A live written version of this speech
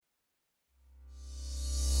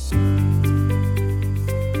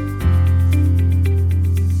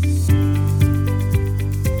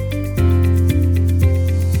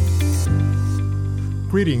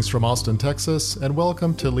Greetings from Austin, Texas, and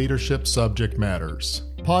welcome to Leadership Subject Matters,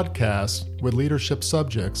 podcast with leadership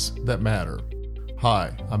subjects that matter.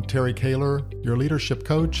 Hi, I'm Terry Kaler, your leadership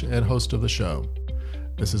coach and host of the show.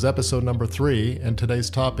 This is episode number 3, and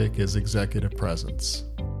today's topic is executive presence.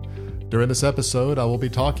 During this episode, I will be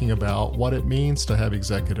talking about what it means to have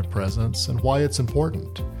executive presence and why it's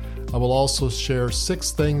important. I will also share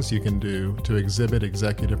 6 things you can do to exhibit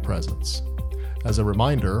executive presence. As a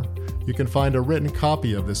reminder, you can find a written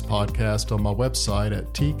copy of this podcast on my website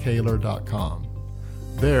at tkaler.com.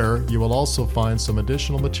 There, you will also find some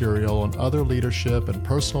additional material on other leadership and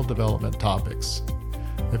personal development topics.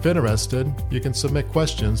 If interested, you can submit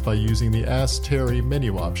questions by using the Ask Terry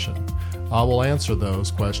menu option. I will answer those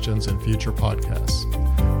questions in future podcasts.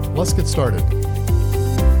 Let's get started.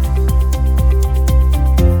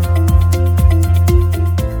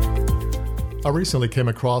 I recently came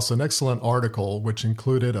across an excellent article which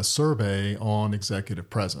included a survey on executive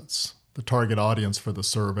presence. The target audience for the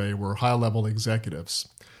survey were high-level executives.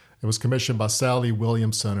 It was commissioned by Sally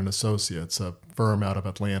Williamson and Associates, a firm out of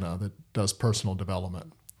Atlanta that does personal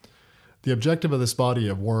development. The objective of this body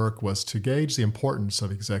of work was to gauge the importance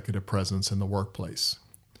of executive presence in the workplace.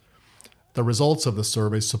 The results of the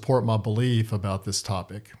survey support my belief about this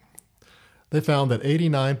topic. They found that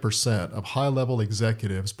 89% of high-level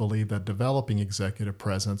executives believe that developing executive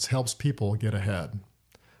presence helps people get ahead.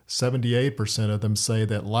 78% of them say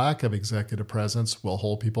that lack of executive presence will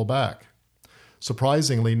hold people back.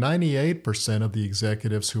 Surprisingly, 98% of the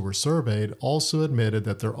executives who were surveyed also admitted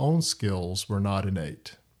that their own skills were not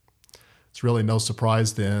innate. It's really no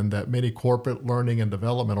surprise then that many corporate learning and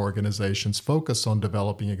development organizations focus on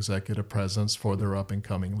developing executive presence for their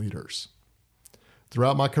up-and-coming leaders.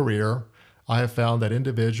 Throughout my career, I have found that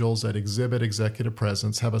individuals that exhibit executive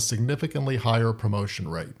presence have a significantly higher promotion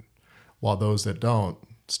rate, while those that don't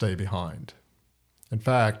stay behind. In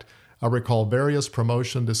fact, I recall various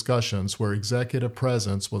promotion discussions where executive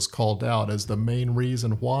presence was called out as the main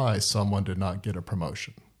reason why someone did not get a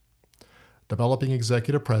promotion. Developing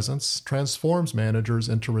executive presence transforms managers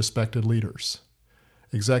into respected leaders.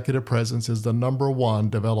 Executive presence is the number one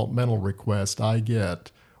developmental request I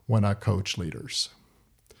get when I coach leaders.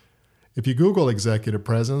 If you Google executive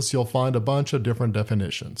presence, you'll find a bunch of different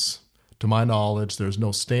definitions. To my knowledge, there's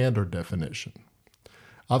no standard definition.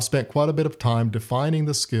 I've spent quite a bit of time defining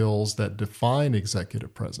the skills that define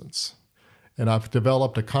executive presence, and I've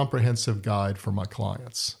developed a comprehensive guide for my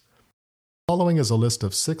clients. Following is a list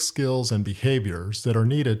of 6 skills and behaviors that are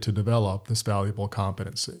needed to develop this valuable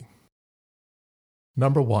competency.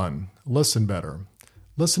 Number 1, listen better.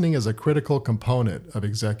 Listening is a critical component of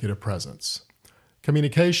executive presence.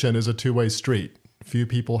 Communication is a two-way street. Few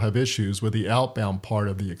people have issues with the outbound part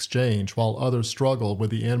of the exchange, while others struggle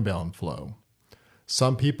with the inbound flow.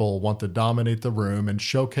 Some people want to dominate the room and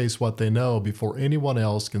showcase what they know before anyone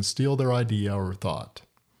else can steal their idea or thought.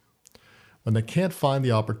 When they can't find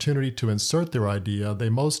the opportunity to insert their idea, they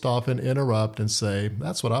most often interrupt and say,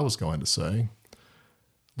 "That's what I was going to say."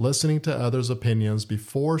 Listening to others' opinions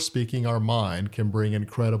before speaking our mind can bring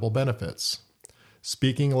incredible benefits.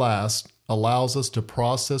 Speaking last allows us to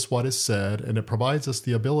process what is said, and it provides us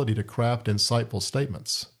the ability to craft insightful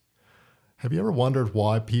statements. Have you ever wondered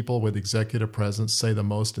why people with executive presence say the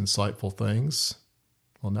most insightful things?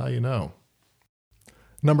 Well, now you know.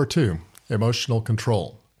 Number 2, emotional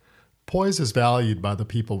control. Poise is valued by the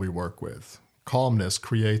people we work with. Calmness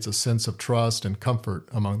creates a sense of trust and comfort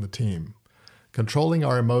among the team. Controlling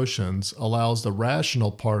our emotions allows the rational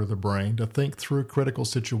part of the brain to think through critical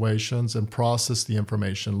situations and process the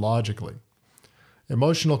information logically.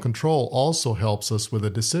 Emotional control also helps us with the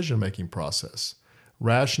decision-making process.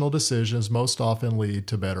 Rational decisions most often lead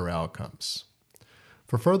to better outcomes.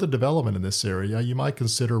 For further development in this area, you might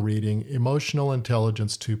consider reading Emotional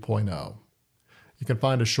Intelligence 2.0. You can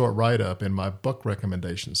find a short write-up in my book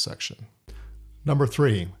recommendations section. Number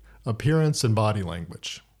 3, appearance and body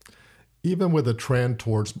language. Even with a trend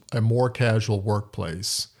towards a more casual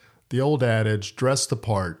workplace, the old adage, dress the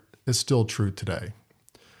part, is still true today.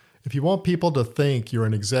 If you want people to think you're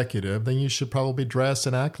an executive, then you should probably dress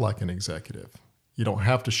and act like an executive. You don't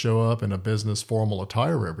have to show up in a business formal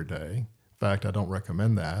attire every day. In fact, I don't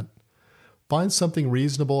recommend that. Find something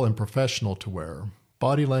reasonable and professional to wear.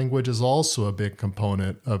 Body language is also a big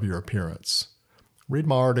component of your appearance. Read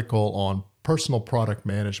my article on personal product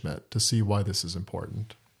management to see why this is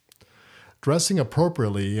important. Dressing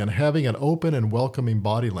appropriately and having an open and welcoming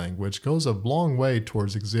body language goes a long way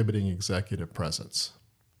towards exhibiting executive presence.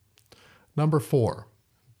 Number 4,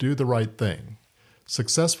 do the right thing.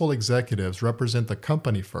 Successful executives represent the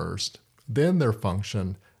company first, then their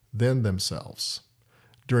function, then themselves.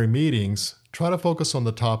 During meetings, Try to focus on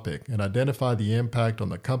the topic and identify the impact on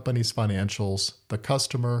the company's financials, the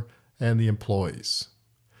customer, and the employees.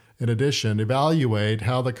 In addition, evaluate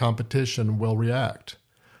how the competition will react.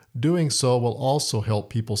 Doing so will also help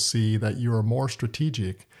people see that you are more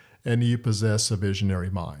strategic and you possess a visionary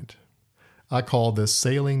mind. I call this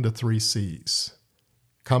sailing the 3 C's: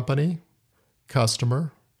 company,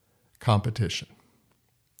 customer, competition.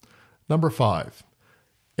 Number 5,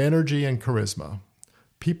 energy and charisma.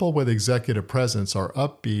 People with executive presence are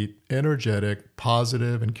upbeat, energetic,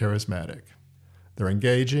 positive, and charismatic. They're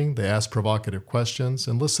engaging, they ask provocative questions,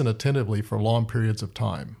 and listen attentively for long periods of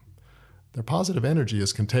time. Their positive energy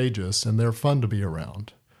is contagious, and they're fun to be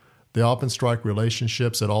around. They often strike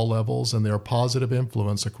relationships at all levels, and they are a positive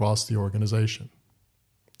influence across the organization.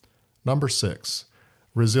 Number 6,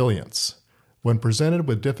 resilience. When presented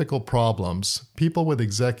with difficult problems, people with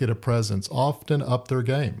executive presence often up their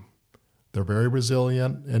game. They're very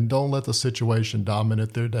resilient and don't let the situation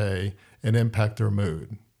dominate their day and impact their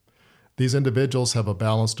mood. These individuals have a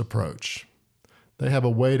balanced approach. They have a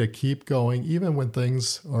way to keep going even when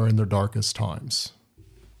things are in their darkest times.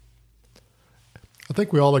 I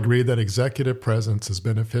think we all agree that executive presence is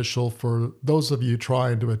beneficial for those of you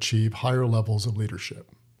trying to achieve higher levels of leadership.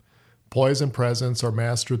 Poise and presence are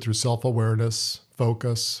mastered through self-awareness,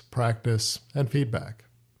 focus, practice, and feedback.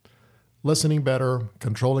 Listening better,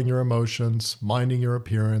 controlling your emotions, minding your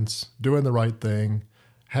appearance, doing the right thing,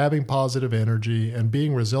 having positive energy, and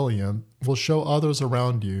being resilient will show others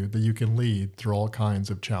around you that you can lead through all kinds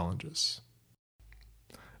of challenges.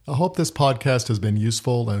 I hope this podcast has been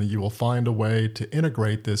useful and that you will find a way to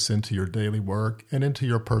integrate this into your daily work and into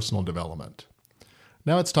your personal development.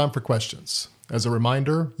 Now it's time for questions. As a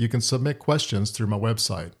reminder, you can submit questions through my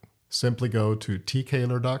website. Simply go to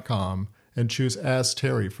tkaler.com and choose Ask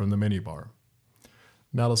Terry from the menu bar.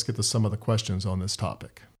 Now let's get to some of the questions on this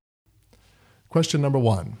topic. Question number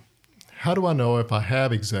 1. How do I know if I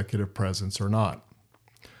have executive presence or not?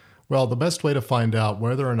 Well, the best way to find out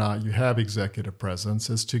whether or not you have executive presence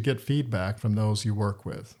is to get feedback from those you work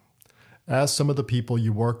with. Ask some of the people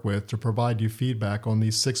you work with to provide you feedback on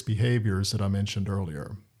these 6 behaviors that I mentioned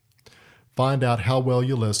earlier. Find out how well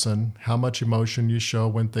you listen, how much emotion you show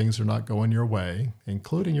when things are not going your way,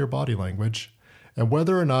 including your body language, and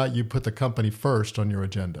whether or not you put the company first on your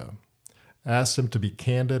agenda. Ask them to be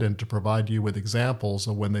candid and to provide you with examples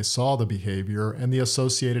of when they saw the behavior and the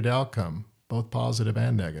associated outcome, both positive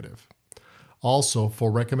and negative. Also,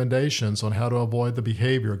 for recommendations on how to avoid the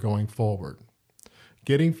behavior going forward.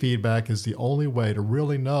 Getting feedback is the only way to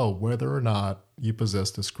really know whether or not you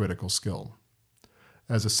possess this critical skill.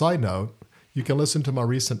 As a side note, you can listen to my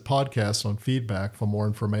recent podcast on feedback for more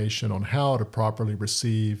information on how to properly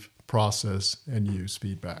receive, process, and use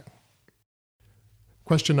feedback.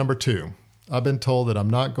 Question number 2. I've been told that I'm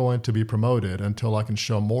not going to be promoted until I can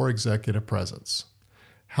show more executive presence.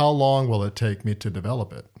 How long will it take me to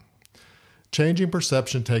develop it? Changing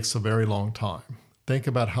perception takes a very long time. Think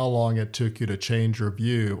about how long it took you to change your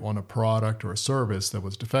view on a product or a service that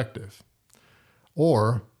was defective.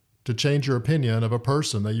 Or to change your opinion of a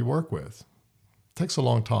person that you work with. It takes a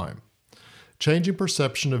long time. Changing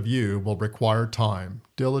perception of you will require time,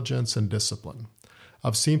 diligence, and discipline.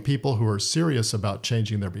 I've seen people who are serious about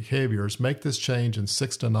changing their behaviors make this change in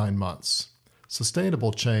 6 to 9 months.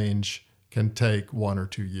 Sustainable change can take 1 or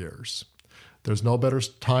 2 years. There's no better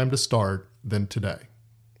time to start than today.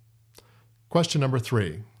 Question number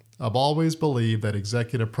 3. I've always believed that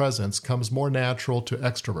executive presence comes more natural to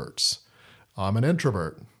extroverts. I'm an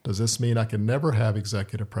introvert. Does this mean I can never have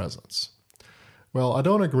executive presence? Well, I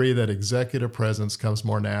don't agree that executive presence comes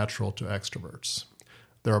more natural to extroverts.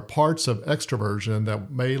 There are parts of extroversion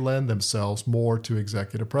that may lend themselves more to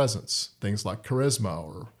executive presence, things like charisma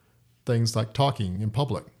or things like talking in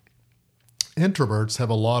public. Introverts have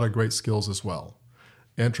a lot of great skills as well.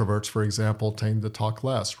 Introverts, for example, tend to talk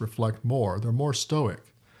less, reflect more, they're more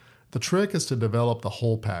stoic. The trick is to develop the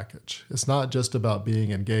whole package. It's not just about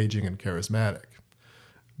being engaging and charismatic.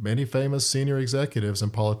 Many famous senior executives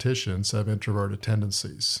and politicians have introverted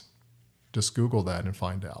tendencies. Just Google that and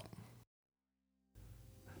find out.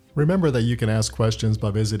 Remember that you can ask questions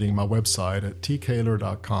by visiting my website at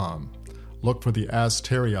tkaler.com. Look for the Ask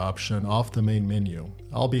Terry option off the main menu.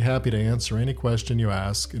 I'll be happy to answer any question you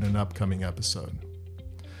ask in an upcoming episode.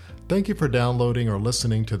 Thank you for downloading or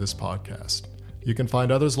listening to this podcast. You can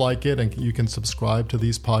find others like it, and you can subscribe to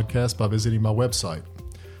these podcasts by visiting my website.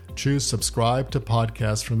 Choose Subscribe to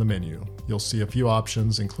Podcasts from the menu. You'll see a few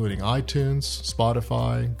options, including iTunes,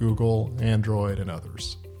 Spotify, Google, Android, and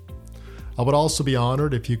others. I would also be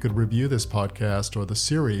honored if you could review this podcast or the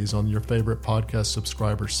series on your favorite podcast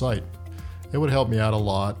subscriber site. It would help me out a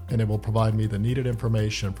lot, and it will provide me the needed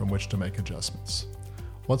information from which to make adjustments.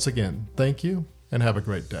 Once again, thank you, and have a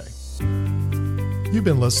great day. You've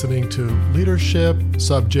been listening to Leadership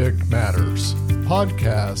Subject Matters,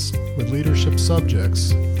 podcast with leadership subjects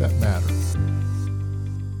that matter.